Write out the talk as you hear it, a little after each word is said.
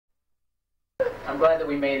I'm glad that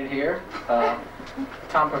we made it here.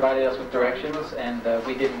 Tom provided us with directions, and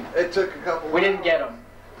we didn't. It took a couple. We didn't get them,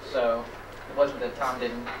 so it wasn't that Tom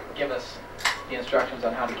didn't give us the instructions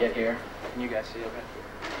on how to get here. Can you guys see okay?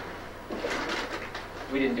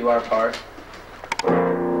 We didn't do our part.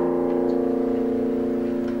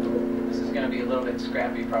 This is going to be a little bit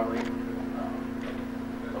scrappy, probably,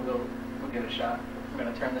 but we'll give it a shot. I'm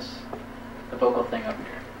going to turn the vocal thing up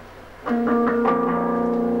here.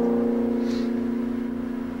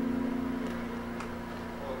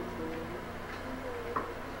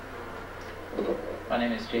 My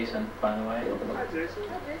name is Jason, by the way. Hi, Jason.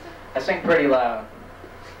 I sing pretty loud,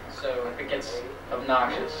 so if it gets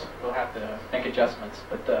obnoxious, we'll have to make adjustments.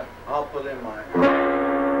 But I'll put in mine.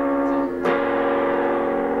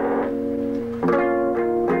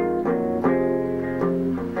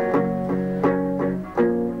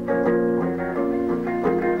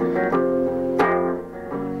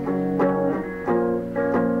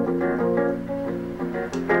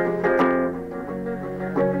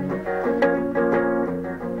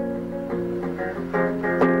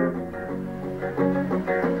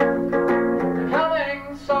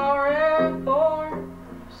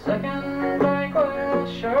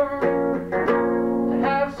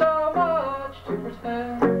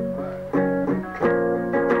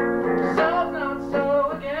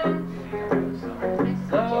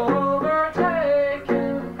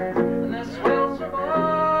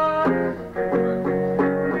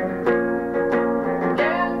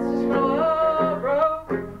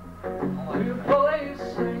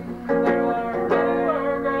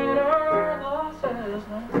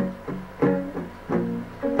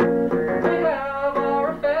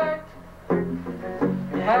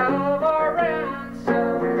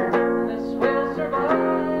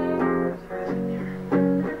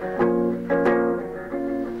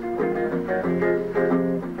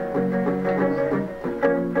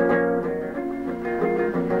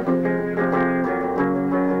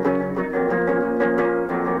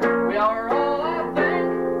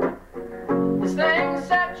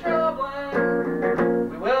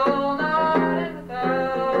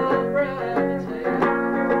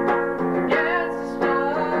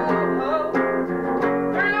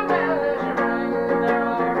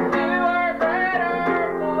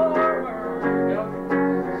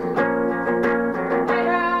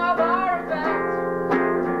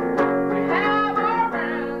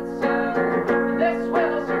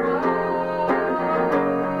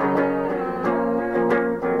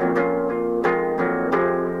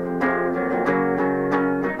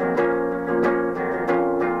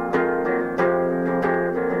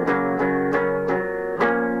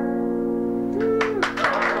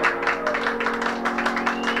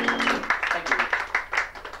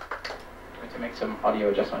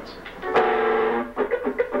 Adjustments.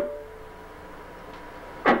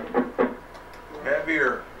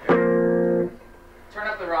 Heavier. Turn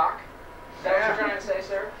up the rock. Is that what you're trying to say,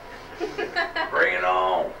 sir? Bring it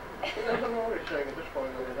on.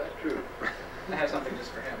 That's true. I have something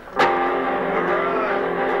just for him.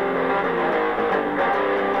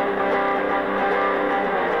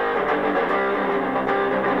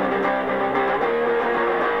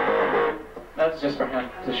 That's just for him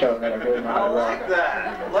to show that I really know how to rock. I like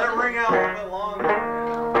that. Let it ring out a little bit longer.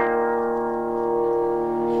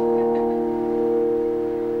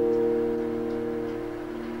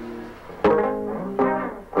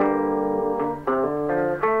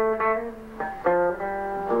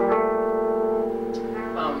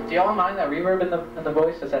 Do y'all mind that reverb in the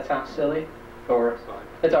voice? Does that sound silly? Or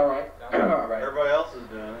it's all right. All right. Everybody else is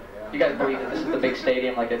doing it. Yeah. You guys believe that this is the big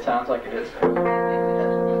stadium like it sounds like it is?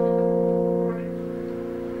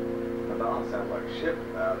 Sounds like shit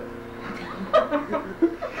about it.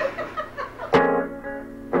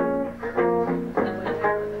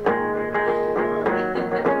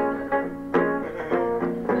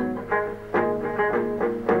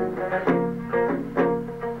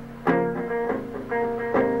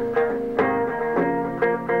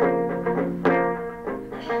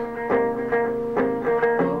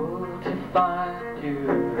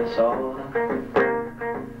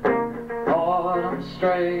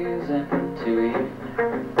 Strays into evening.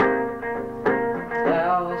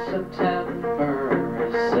 Now September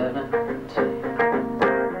is 17.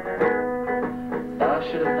 I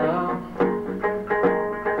should have known.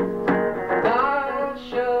 I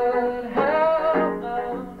should have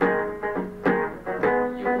known.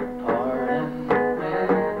 You would pardon me.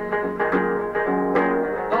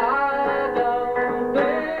 I don't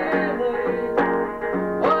believe.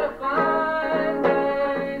 What a fine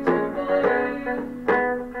day to believe.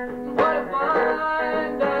 What a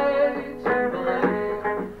fine day to believe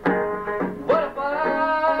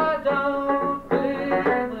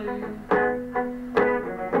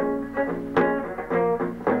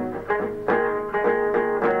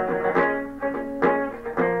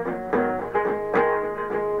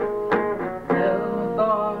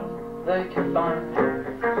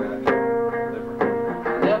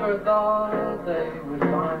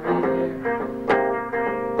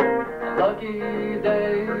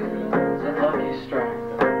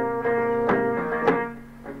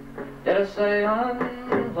Just say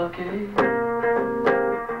unlucky,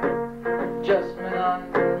 just been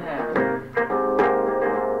unhappy,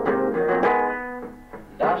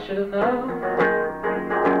 and I should have known.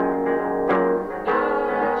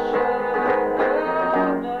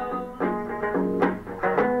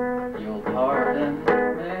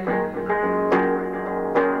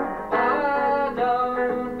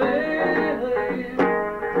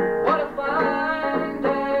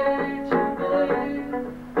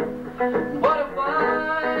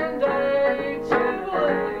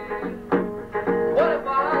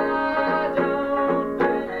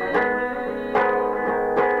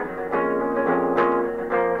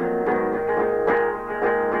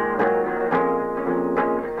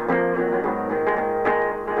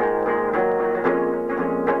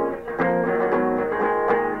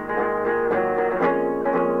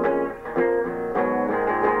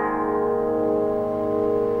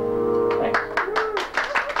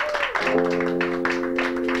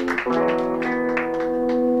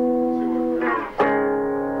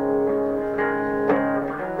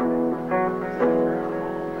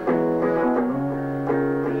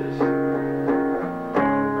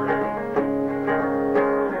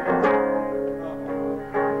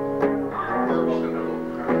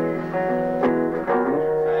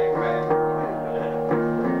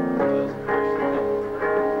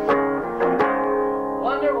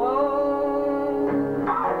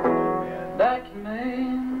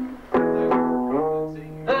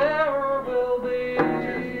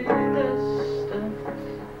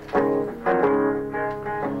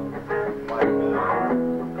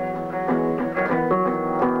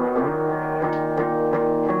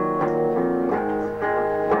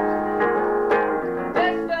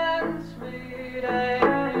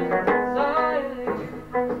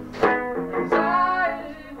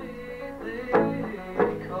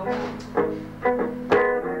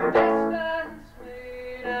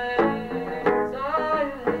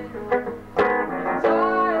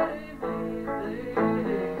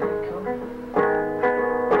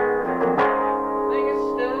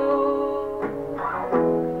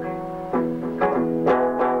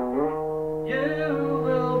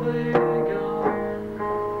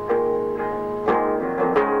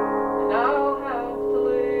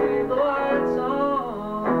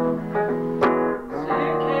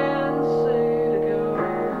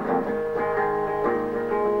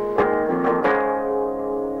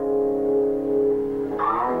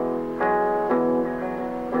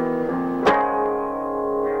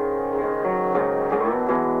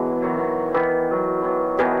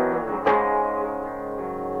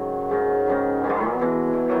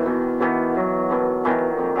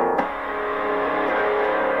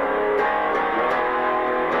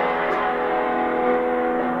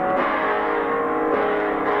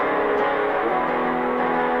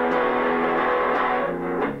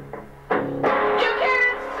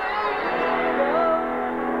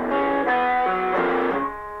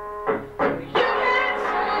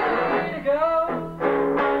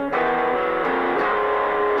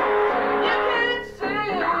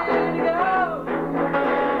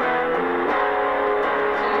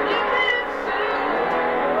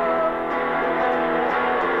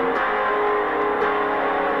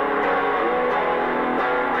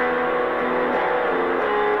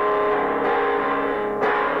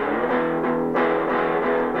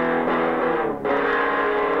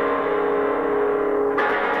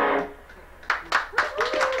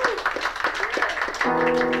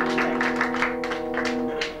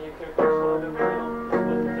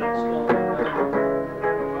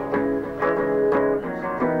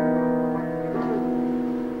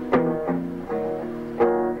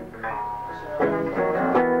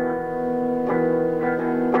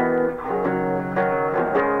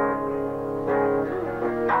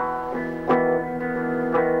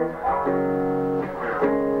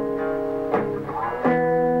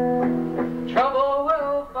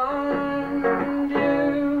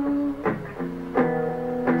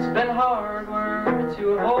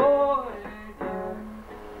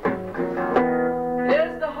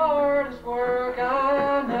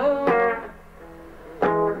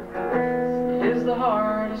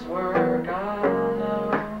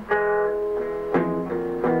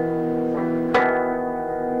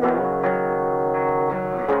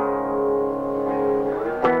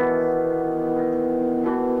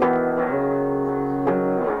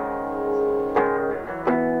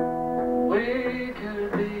 We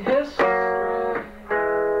could be history.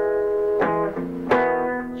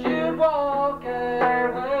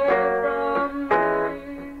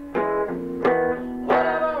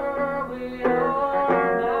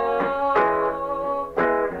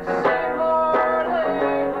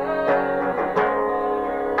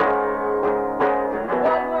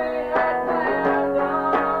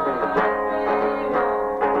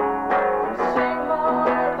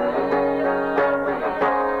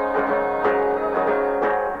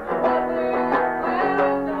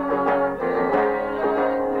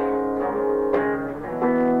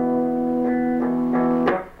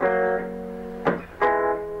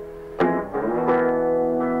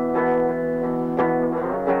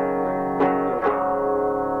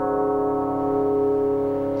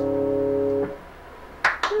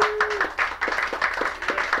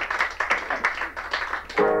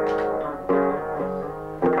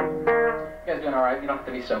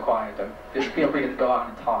 be so quiet, though. Just feel free to go out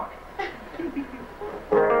and talk.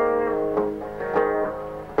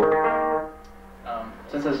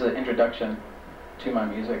 Since this is an introduction to my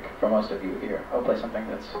music for most of you here, I'll play something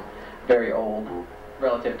that's very old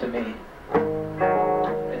relative to me.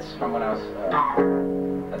 It's from when I was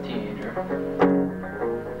a teenager.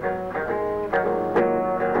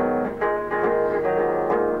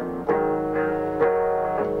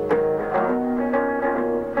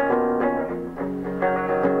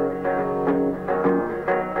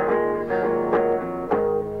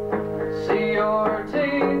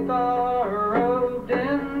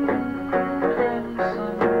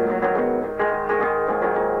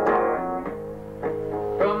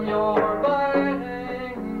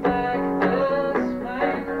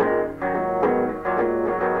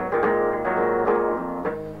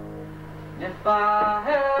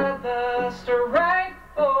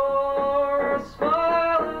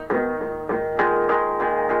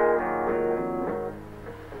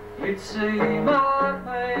 You'd see my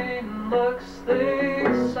pain looks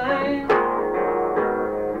the same.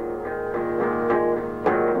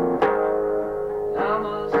 I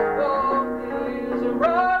must walk these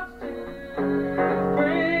roads to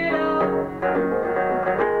freedom,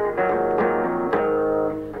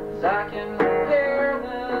 'cause I can hear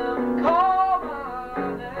them call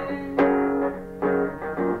my name.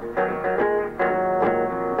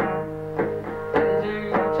 In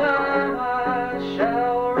due time I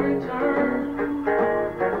shall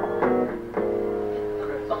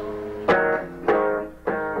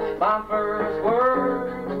my first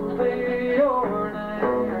words will be your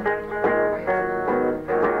name.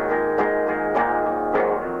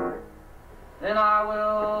 Then I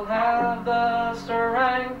will have the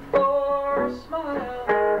strength for a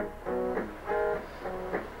smile.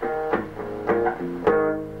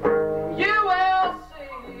 You will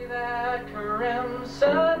see that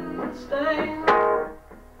crimson stain.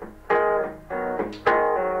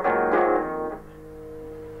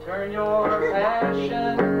 Turn your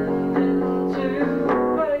passion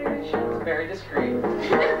very discreet.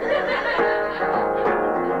 There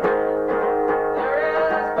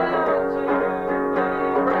is bound to be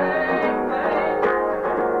great pain,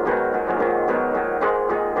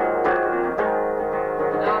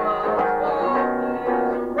 and I must walk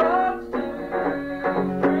these roads to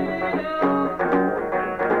freedom,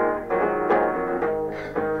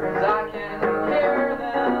 'cause I can hear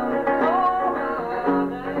them call my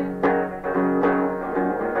name.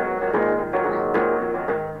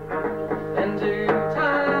 In due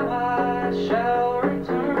time I shall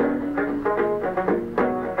return.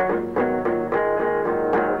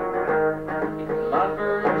 My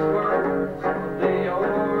first words will be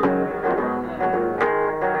your name.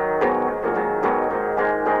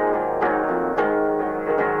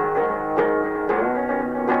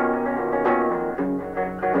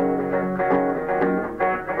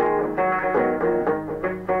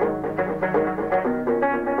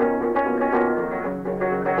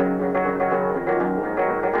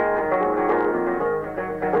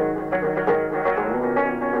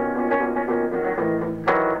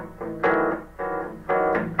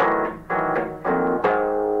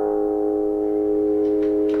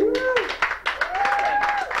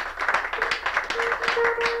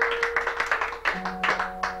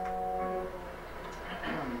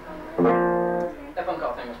 That phone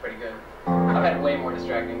call thing was pretty good. I've had way more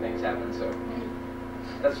distracting things happen, so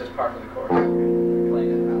that's just par for the course.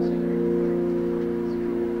 Playing in the house either.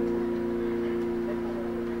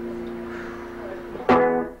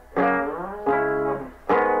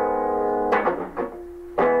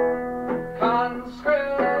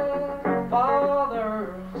 Conscript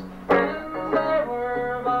fathers, when they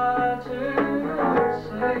were by to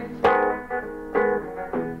see,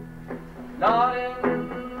 not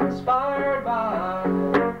inspired by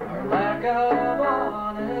our lack of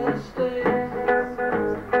honesty,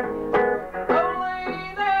 only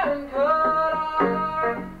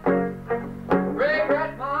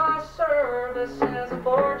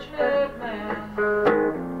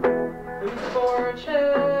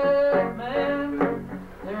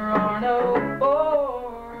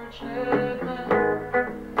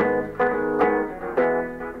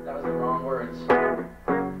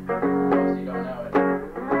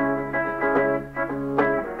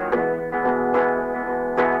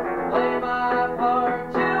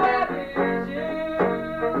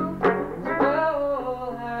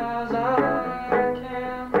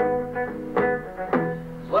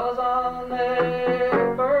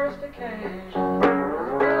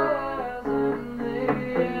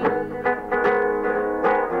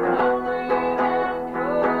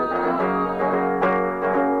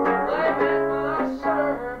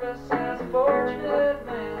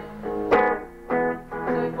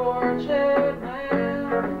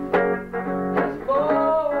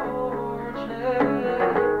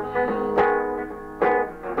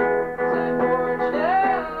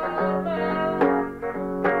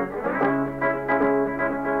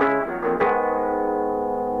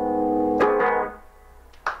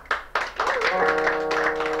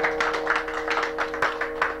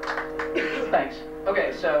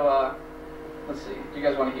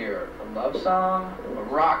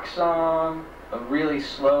a really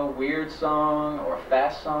slow, weird song, or a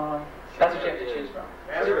fast song. That's what you have to choose from.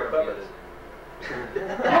 Master of Puppets.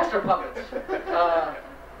 Master of Puppets.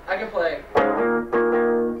 I can play. That's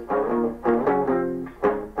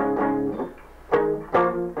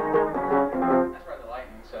Ride the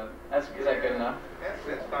Lightning, so is that good enough?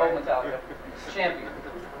 That's Old Metallica. Champion.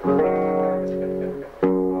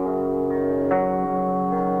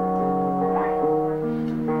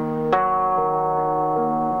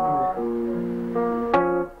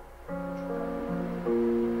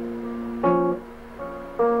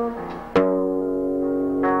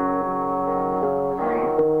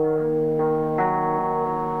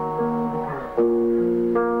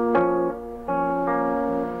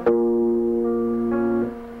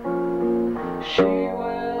 She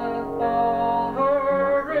with all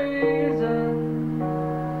her reason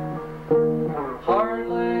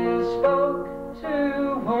hardly spoke to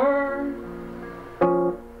word.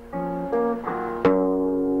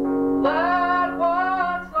 Let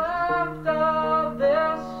what's left of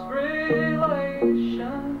this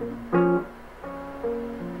relation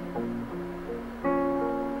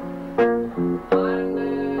find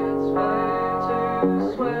its way to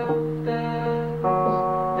swift as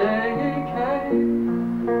decay.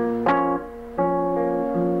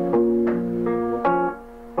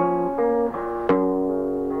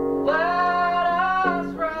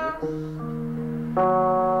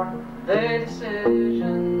 The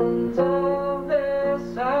decisions of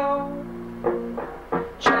this hour,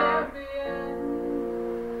 champion,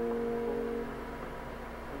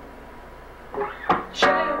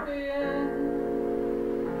 champion.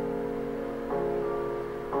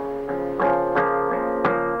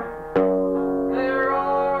 There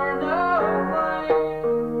are no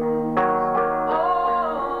claims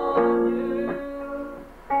on you.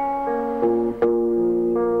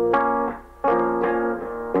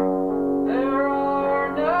 There are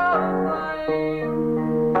no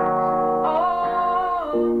claims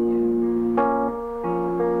on you.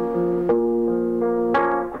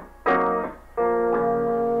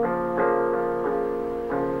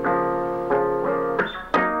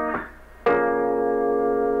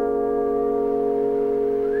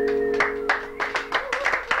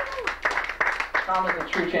 Tom is a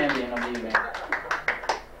true champion of the evening.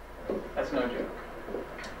 That's no joke.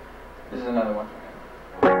 This is another one.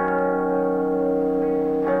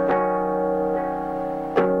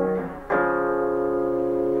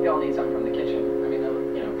 If y'all need something from the kitchen, I mean,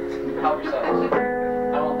 help yourselves.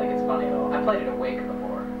 I don't think it's funny at all. I played it awake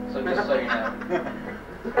before, so just so you know.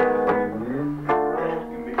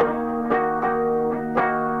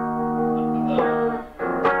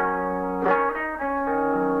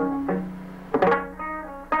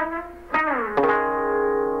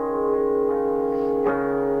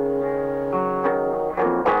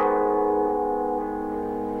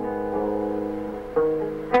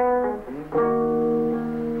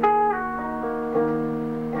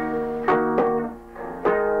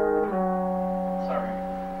 Sorry.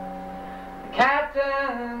 The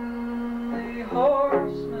captain, the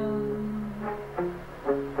horseman,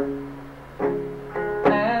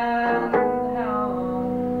 and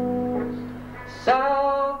hounds,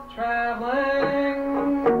 south traveling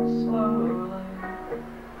slowly.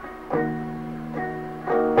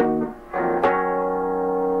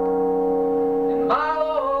 In my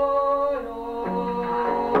Lord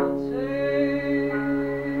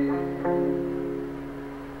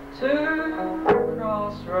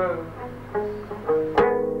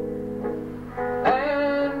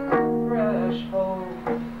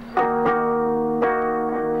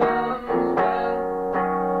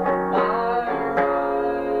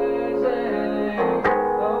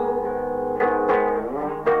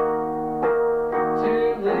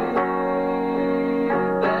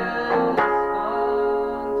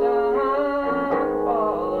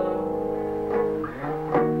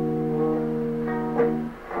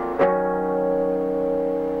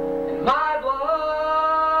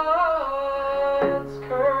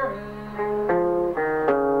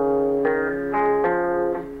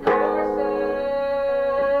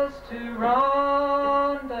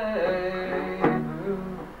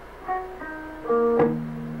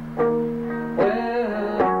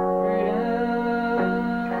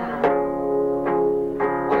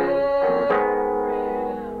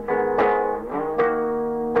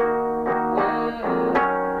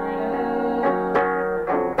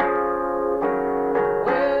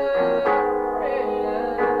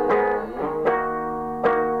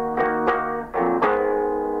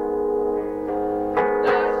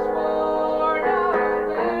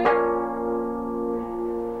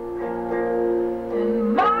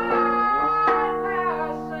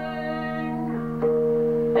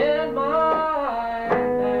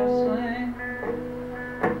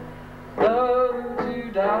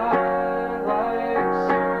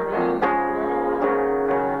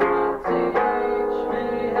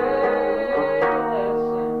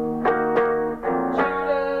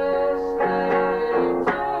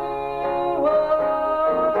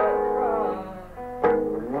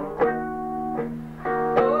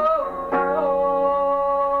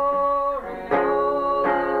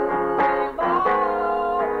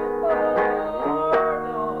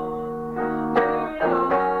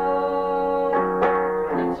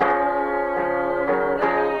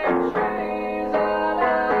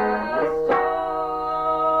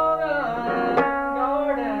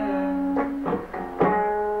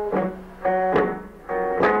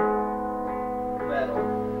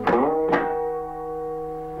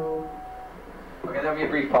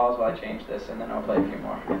I change this, and then I'll play a few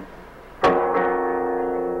more. I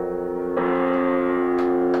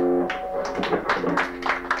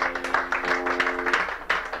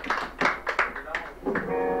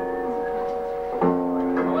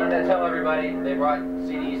wanted to tell everybody they brought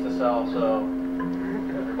CDs to sell, so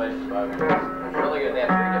everybody should buy one. It's really good. They have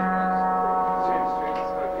 3 different ones.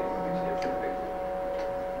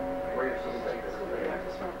 Where your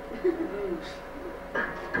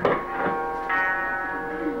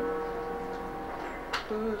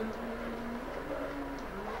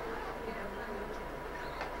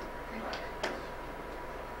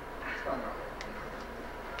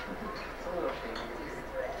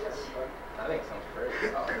I think it sounds great.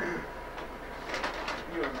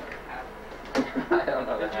 You don't know I don't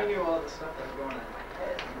know that. you knew all the stuff that was going on in my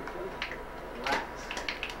head. Relax.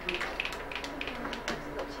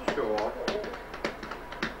 Go on.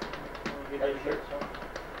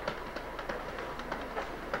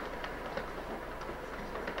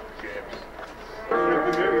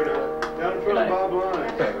 Down in front of Bob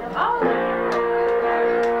Line.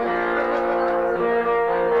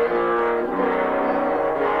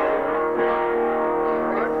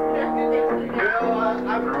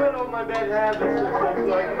 I've quit all my bad habits, so I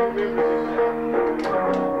can remember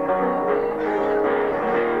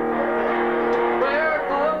Where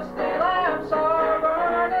ghostly lamps are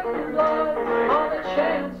burning blood on the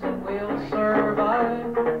chance that we'll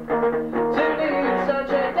survive. To need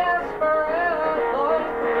such a desperate love,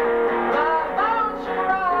 my bones shall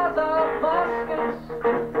rise up muskets.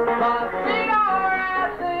 My feet are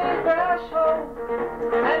at the threshold,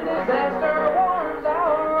 and disaster warms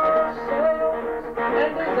our sails.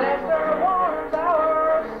 And disaster warms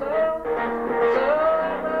our sails. So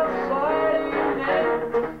let us slide in.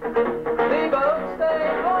 The boats they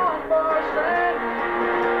long for strand.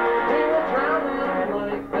 We will drown them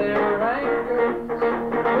like their anchors.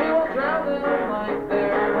 We will drown them like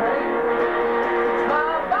their anchors.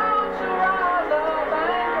 My bones shall rise up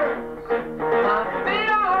anchors. My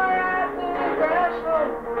feet are at the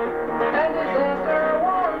threshold. And disaster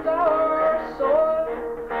warms our soil.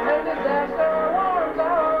 And disaster warms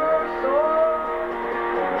our soil.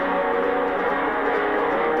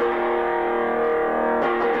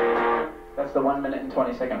 That's the 1 minute and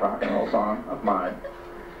 20-second rock and roll song of mine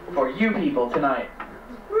for you people tonight.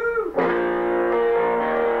 Woo!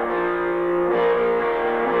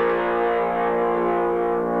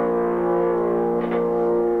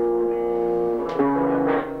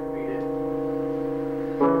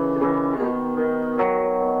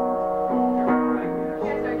 You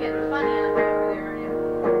guys are getting funny out there over there,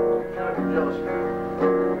 aren't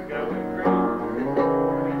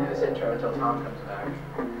We can do this intro until Tom comes back.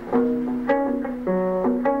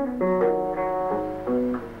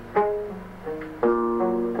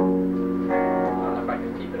 I don't know if I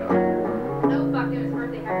can keep it up. you? No, fuck it. His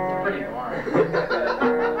birthday happens every Pretty year. boring. You're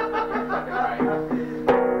fucking right.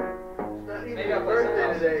 Maybe your birthday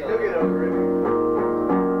today. You'll get over it.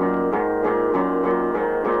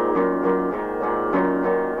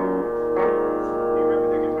 You remember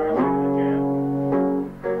the guitar line in the jam?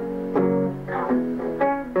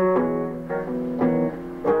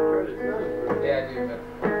 Yeah, I do, but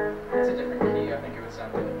it's a different key. I think it would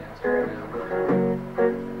sound really nasty right now.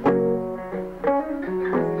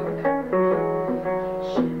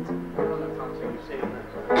 Shit. I don't know if Tom's going to say that.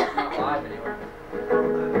 It's not live anyway.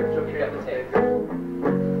 You got the tape.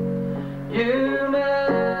 You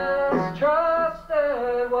mistrusted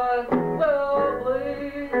what will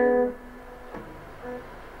bleed,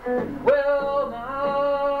 will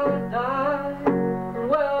not die,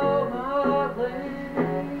 will not leave.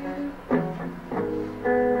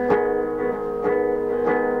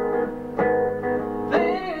 The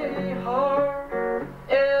heart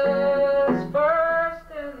is first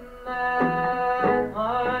in that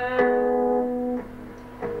line.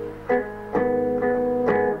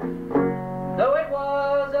 Though it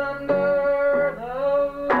was under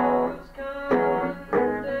those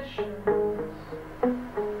conditions,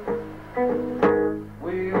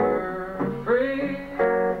 we were free,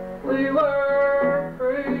 we were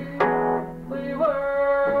free, we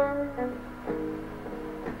were.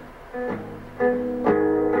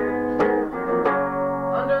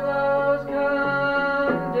 Under those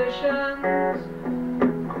conditions,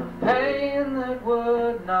 pain that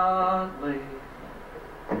would not leave.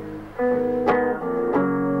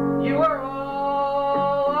 You were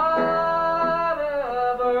all I'd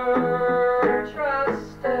ever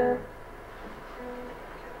trusted,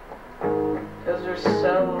 'cause you're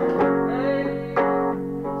self-made,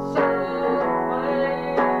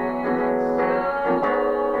 self-made, self-made.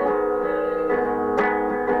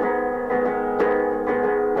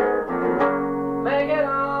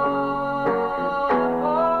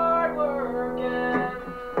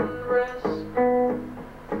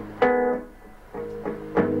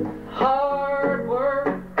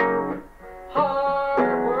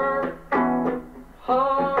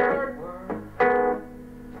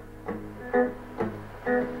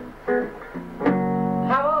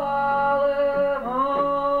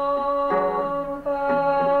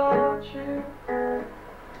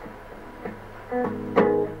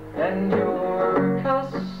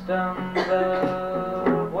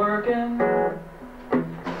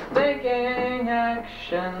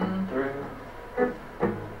 connection through.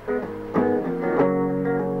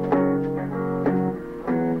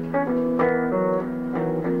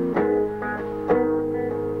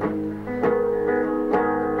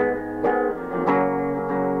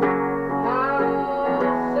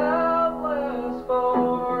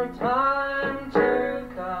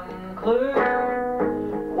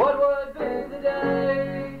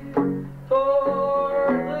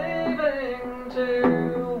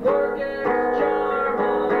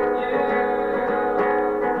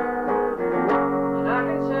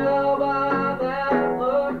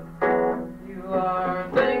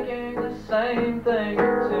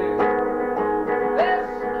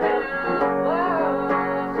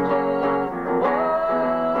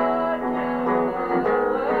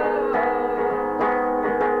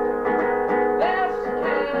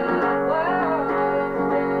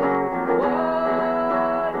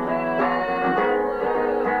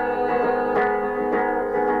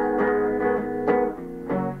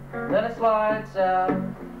 Lights out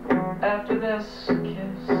after this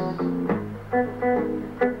kiss.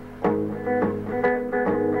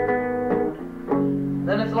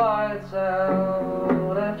 Then it's lights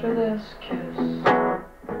out after this kiss.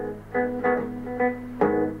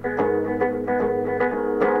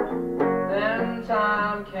 Then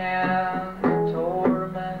time can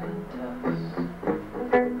torment us.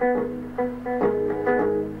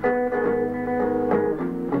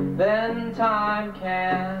 Then time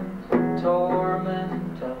can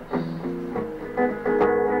torment us.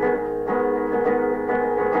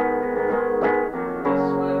 This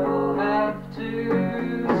will have to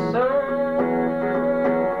serve.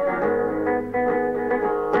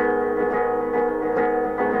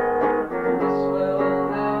 This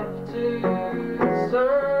will have to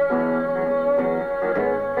serve.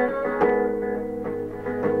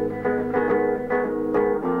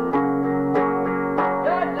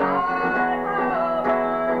 Good night, lover.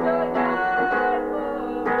 Good night, lover.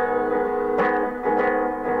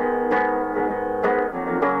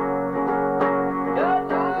 Good night, lover. Good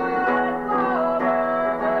night, lover.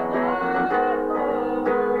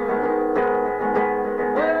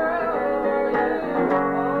 Wherever you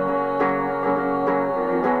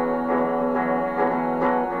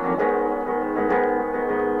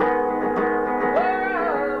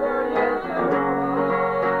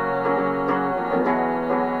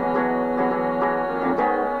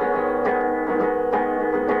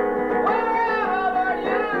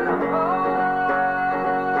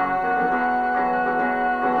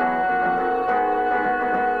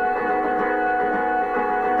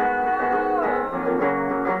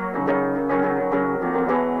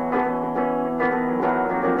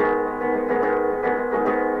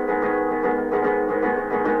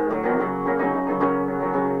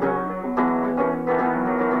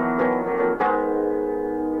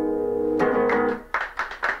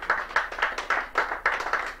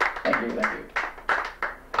Thank you.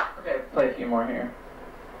 Okay, play a few more here.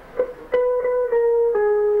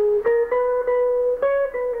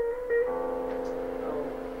 Oh, is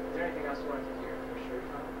there anything else you wanted to hear for sure,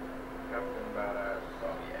 Tom? Captain Badass.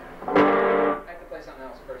 Oh yeah. I have to play something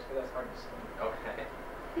else first, because that's hard to sing. Okay.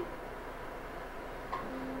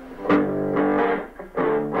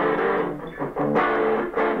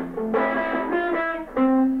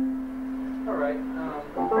 Alright, I'll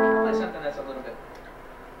play something that's a little bit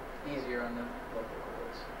easier on the vocal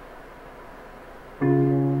cords.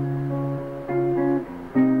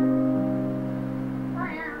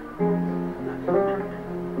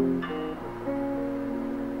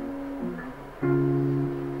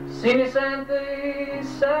 Senior sent the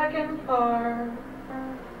second part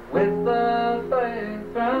with the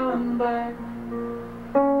faith round back.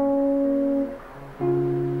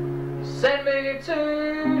 Send me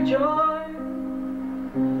to join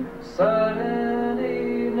sudden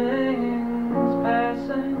evenings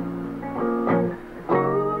passing.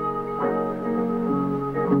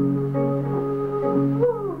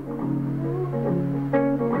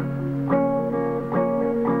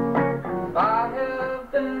 I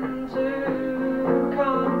have been too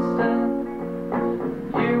constant.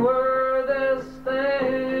 You were this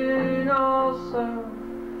thing also.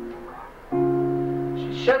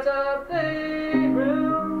 She shuts up the room.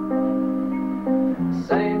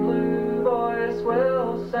 Same blue voice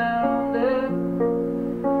will sound it.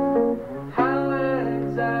 How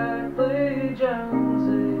exactly,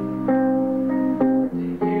 Jonesy, do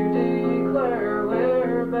you declare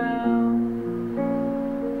we're bound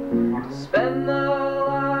to spend the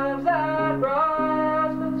lives that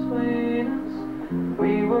rise between us?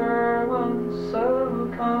 We were once so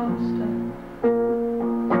constant.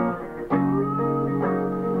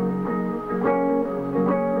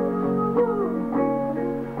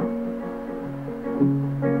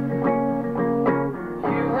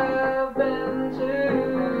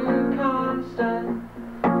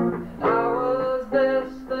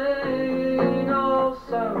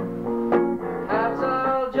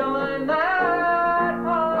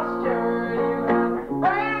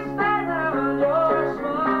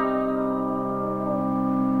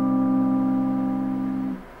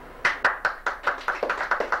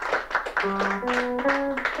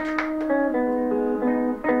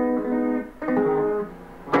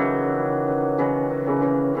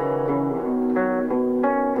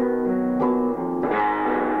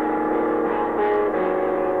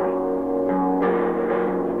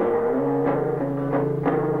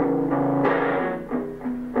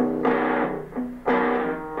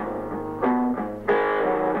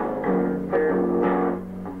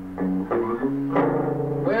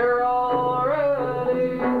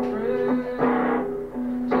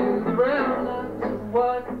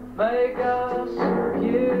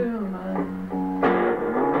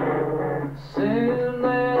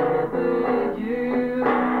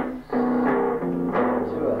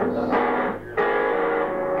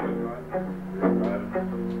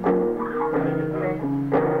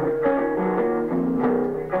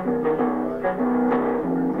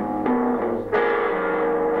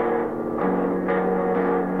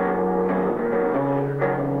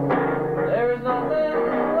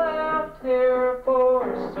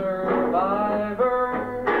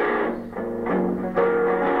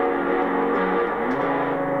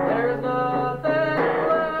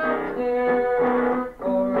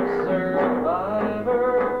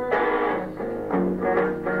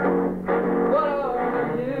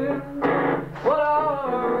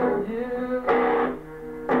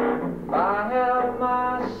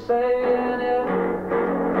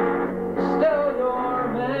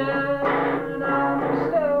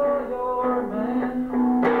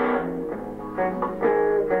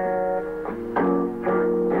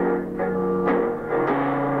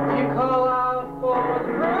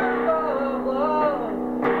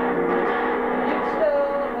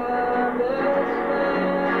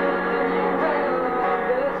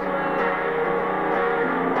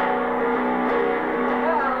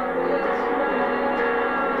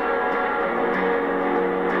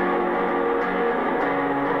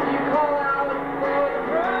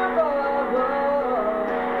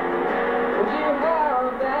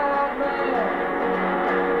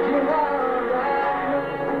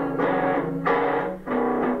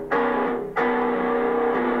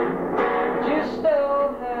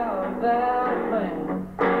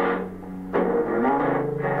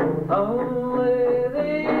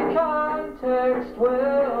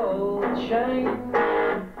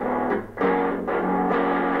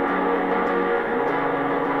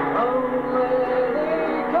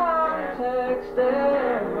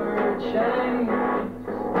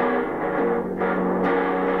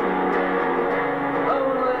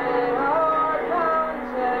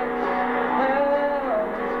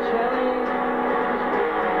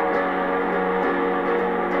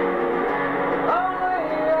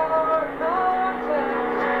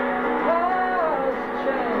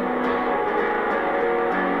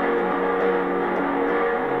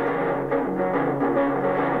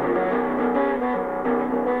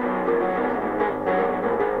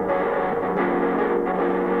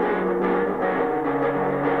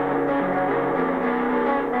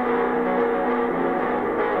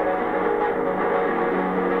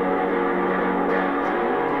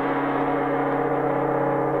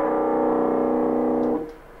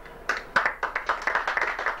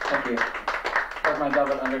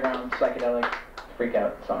 Psychedelic freak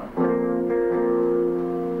out song.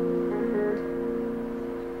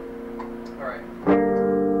 Alright.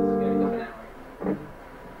 This is gonna be the finale.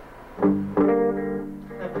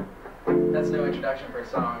 That's no introduction for a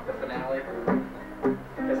song, the finale.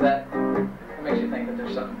 Because that makes you think that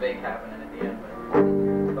there's something big happening at the end,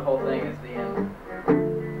 but the whole thing is the end.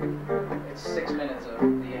 It's 6 minutes of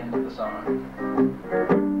the end of the song.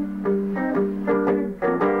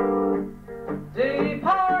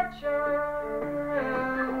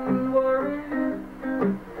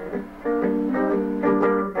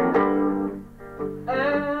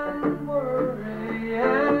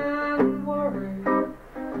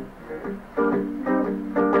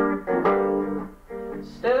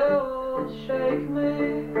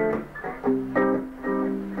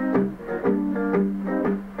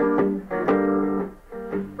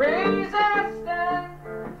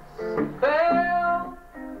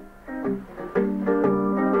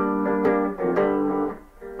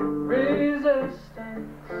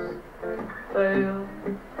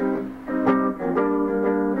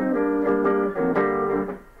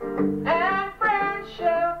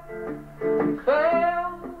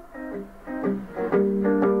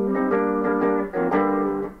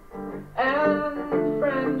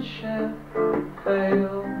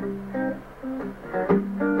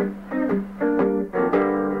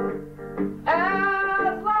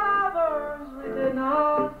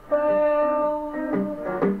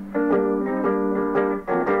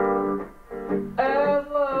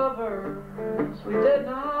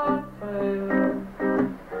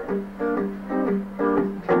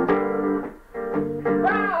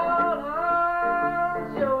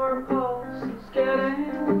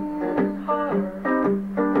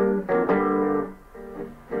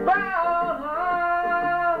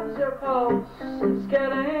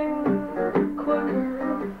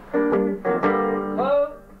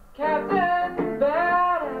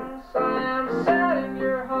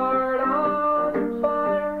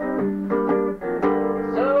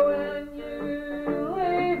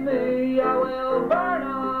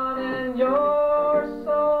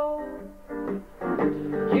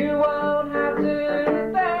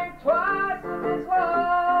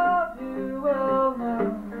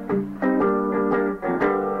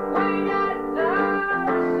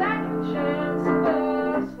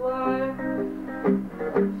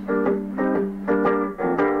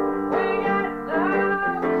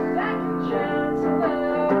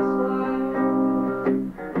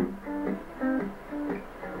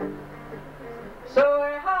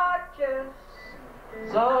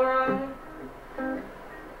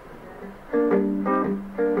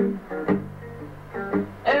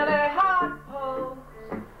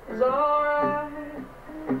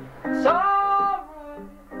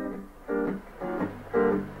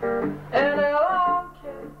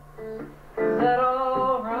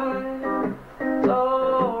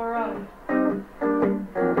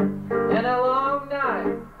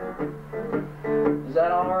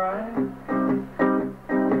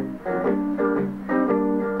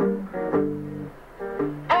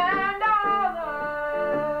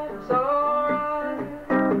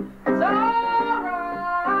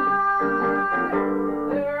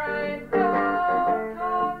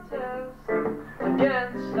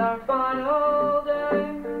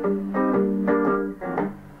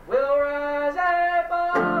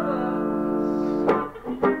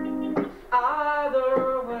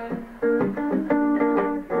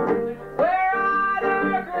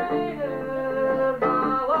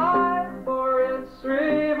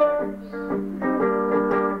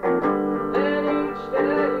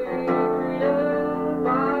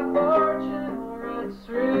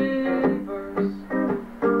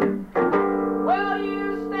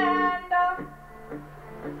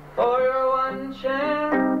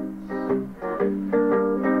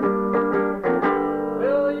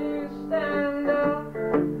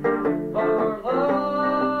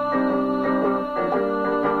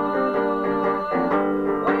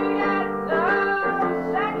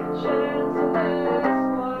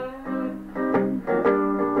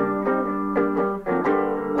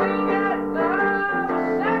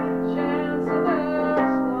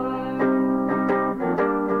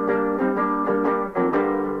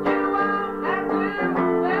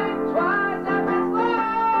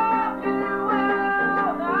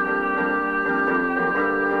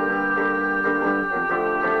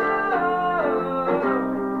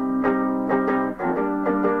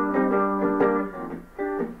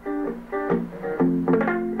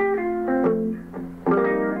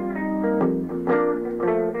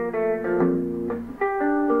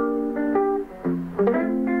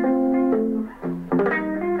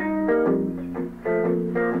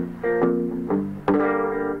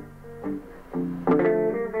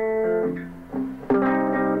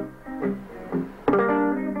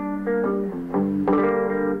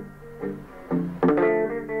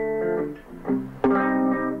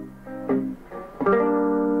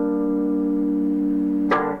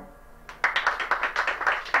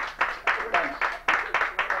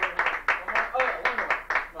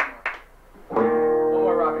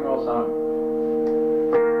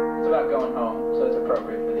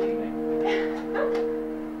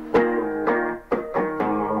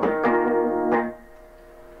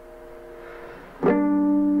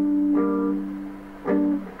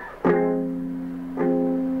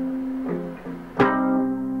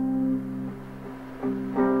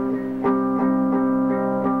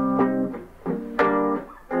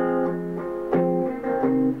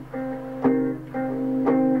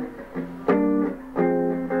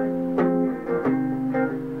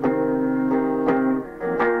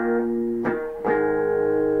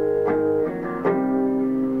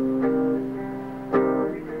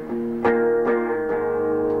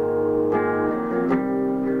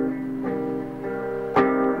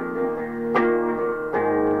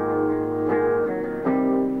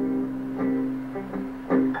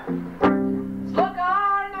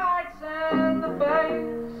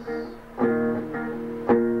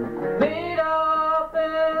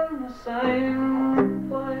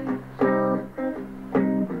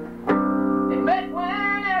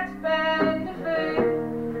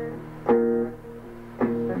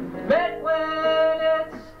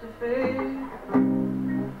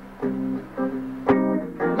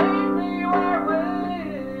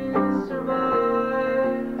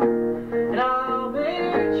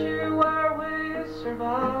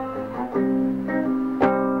 Thank you.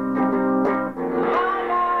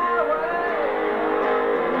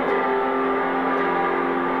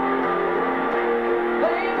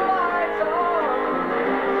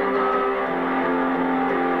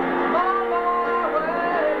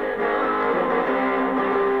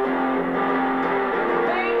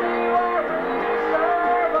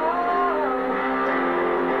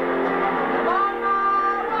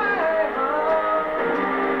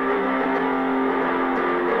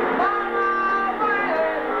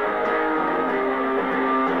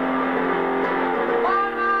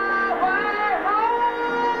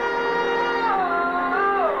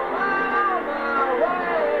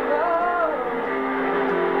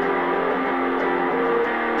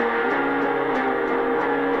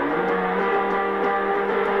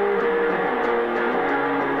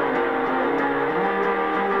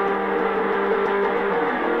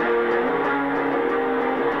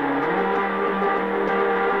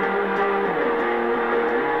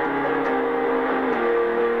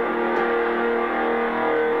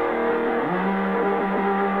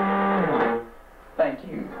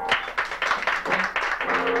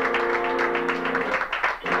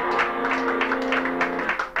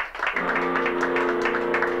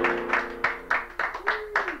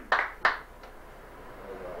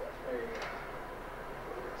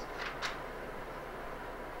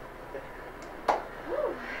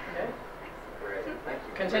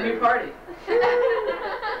 Continue party.